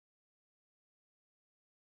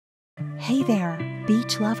Hey there,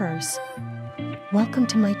 beach lovers! Welcome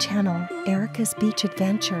to my channel, Erica's Beach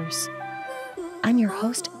Adventures. I'm your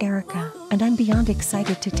host, Erica, and I'm beyond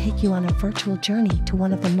excited to take you on a virtual journey to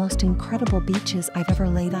one of the most incredible beaches I've ever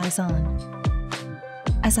laid eyes on.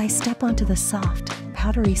 As I step onto the soft,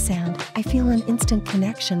 powdery sand, I feel an instant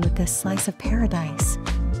connection with this slice of paradise.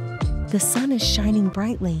 The sun is shining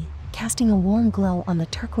brightly, casting a warm glow on the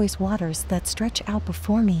turquoise waters that stretch out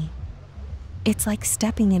before me. It's like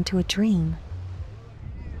stepping into a dream.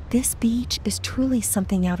 This beach is truly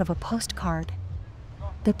something out of a postcard.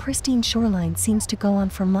 The pristine shoreline seems to go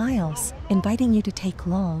on for miles, inviting you to take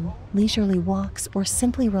long, leisurely walks or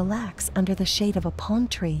simply relax under the shade of a palm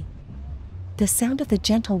tree. The sound of the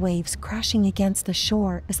gentle waves crashing against the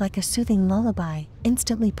shore is like a soothing lullaby,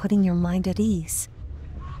 instantly putting your mind at ease.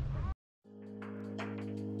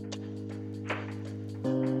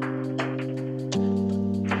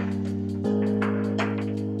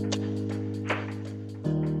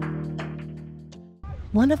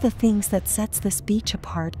 One of the things that sets this beach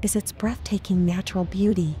apart is its breathtaking natural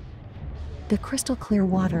beauty. The crystal clear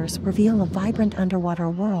waters reveal a vibrant underwater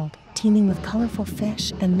world, teeming with colorful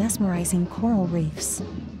fish and mesmerizing coral reefs.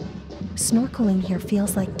 Snorkeling here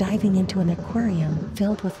feels like diving into an aquarium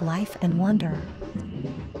filled with life and wonder.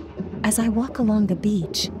 As I walk along the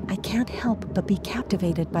beach, I can't help but be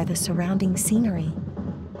captivated by the surrounding scenery.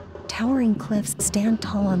 Towering cliffs stand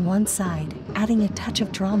tall on one side, adding a touch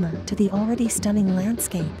of drama to the already stunning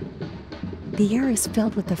landscape. The air is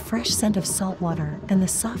filled with the fresh scent of salt water, and the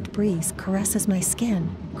soft breeze caresses my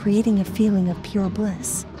skin, creating a feeling of pure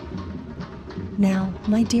bliss. Now,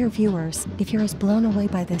 my dear viewers, if you're as blown away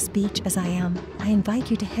by this beach as I am, I invite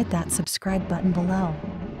you to hit that subscribe button below.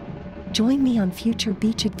 Join me on future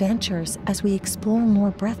beach adventures as we explore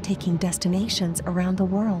more breathtaking destinations around the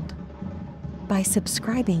world. By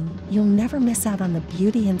subscribing, you'll never miss out on the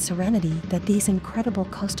beauty and serenity that these incredible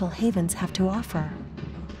coastal havens have to offer.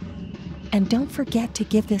 And don't forget to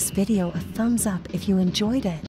give this video a thumbs up if you enjoyed it.